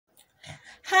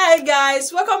Hi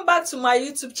guys, welcome back to my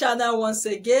YouTube channel once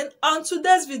again. On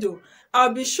today's video,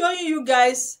 I'll be showing you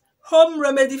guys home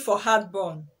remedy for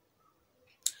heartburn.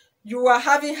 You are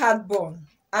having heartburn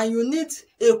and you need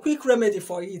a quick remedy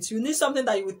for it. You need something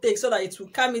that you will take so that it will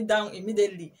calm it down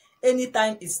immediately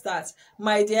anytime it starts.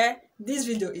 My dear, this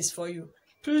video is for you.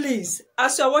 Please,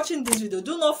 as you are watching this video,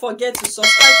 do not forget to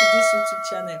subscribe to this YouTube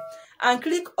channel and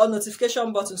click on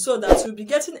notification button so that you'll be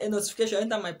getting a notification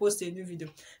anytime I post a new video.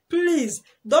 Please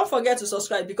don't forget to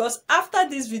subscribe, because after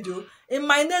this video, in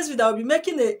my next video, I'll be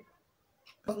making a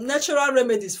natural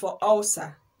remedies for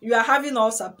ulcer. You are having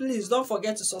ulcer, please don't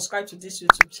forget to subscribe to this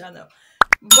YouTube channel.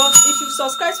 But if you've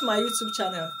subscribed to my YouTube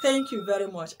channel, thank you very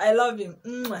much. I love you.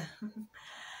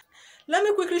 Let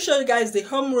me quickly show you guys the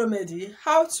home remedy,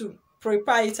 how to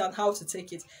prepare it and how to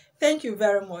take it. Thank you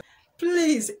very much.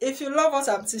 Please, if you love what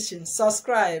I'm teaching,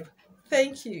 subscribe.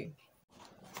 Thank you.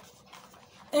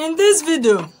 In this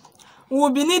video,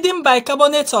 we'll be needing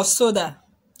bicarbonate of soda.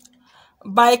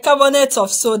 Bicarbonate of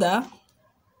soda.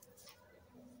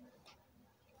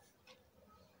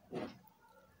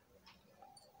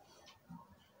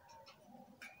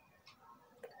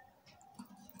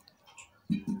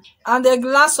 And a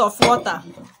glass of water.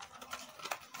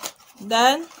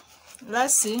 Then,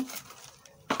 let's see.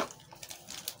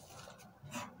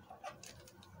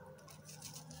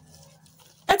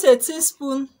 Get a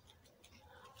teaspoon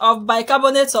of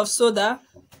bicarbonate of soda.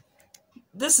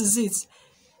 This is it.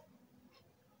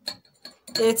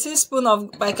 A teaspoon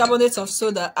of bicarbonate of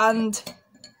soda and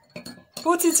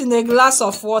put it in a glass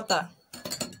of water.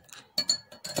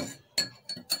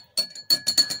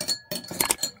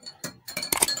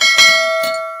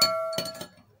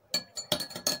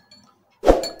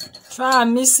 Try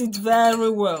and mix it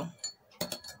very well.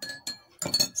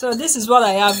 So this is what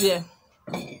I have here.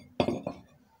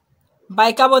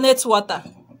 Bicarbonate water.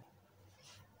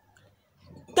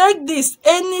 Take this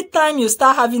anytime you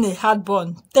start having a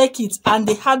heartburn. Take it and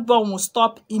the heartburn will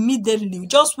stop immediately.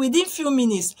 Just within few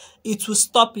minutes, it will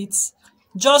stop it.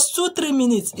 Just 2-3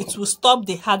 minutes, it will stop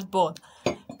the heartburn.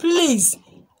 Please,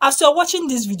 as you're watching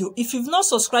this video, if you've not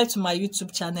subscribed to my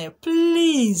YouTube channel,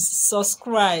 please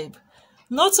subscribe.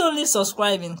 Not only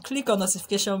subscribing, click on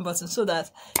notification button so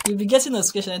that you'll be getting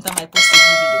notification anytime I post a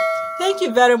new video. Thank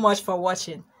you very much for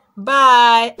watching.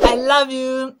 Bye. I love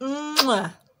you.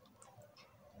 Mwah.